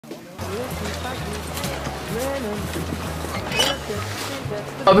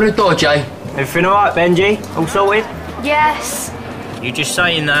Open the door, Jay. Everything all right, Benji? All sorted? Yes. You just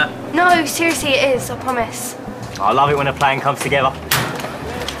saying that? No, seriously, it is, I promise. I love it when a plan comes together.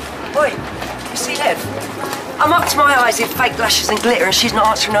 Wait, you see Liv? I'm up to my eyes in fake lashes and glitter and she's not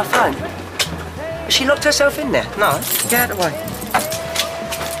answering her phone. Has she locked herself in there? No. Get out of the way.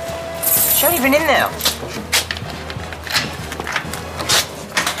 She ain't even in there.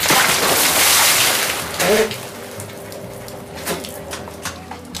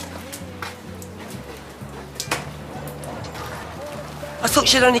 I thought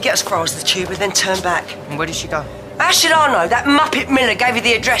she'd only get as far as the tube and then turn back. And where did she go? How should I know? That muppet Miller gave her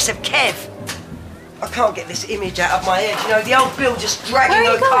the address of Kev. I can't get this image out of my head. You know, the old Bill just dragging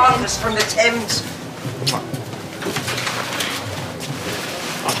her carcass from the Thames.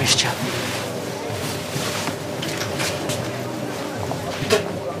 I missed you.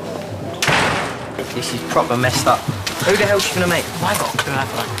 This is proper messed up. Who the hell's she gonna meet? I got a clue,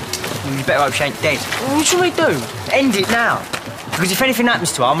 have I? You better hope she ain't dead. What should we do? End it now. Because if anything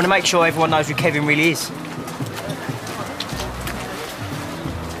happens to her, I'm gonna make sure everyone knows who Kevin really is.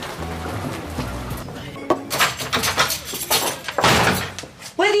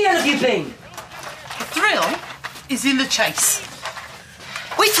 Where the hell have you been? The thrill is in the chase.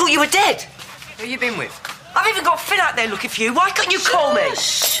 We thought you were dead. Who you been with? I've even got Finn out there looking for you. Why couldn't you call me?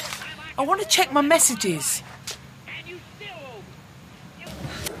 Shh. I want to check my messages.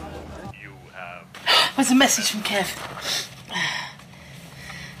 There's a message from Kev.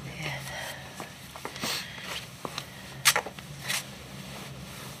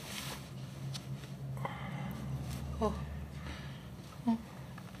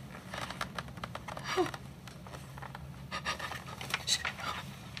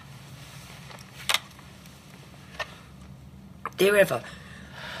 Dear Eva,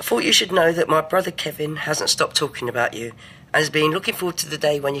 I thought you should know that my brother Kevin hasn't stopped talking about you and has been looking forward to the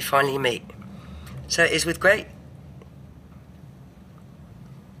day when you finally meet. So it's with great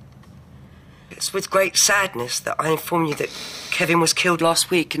sadness that I inform you that Kevin was killed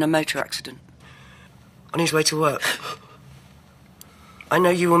last week in a motor accident on his way to work. I know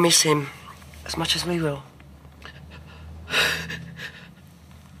you will miss him as much as we will.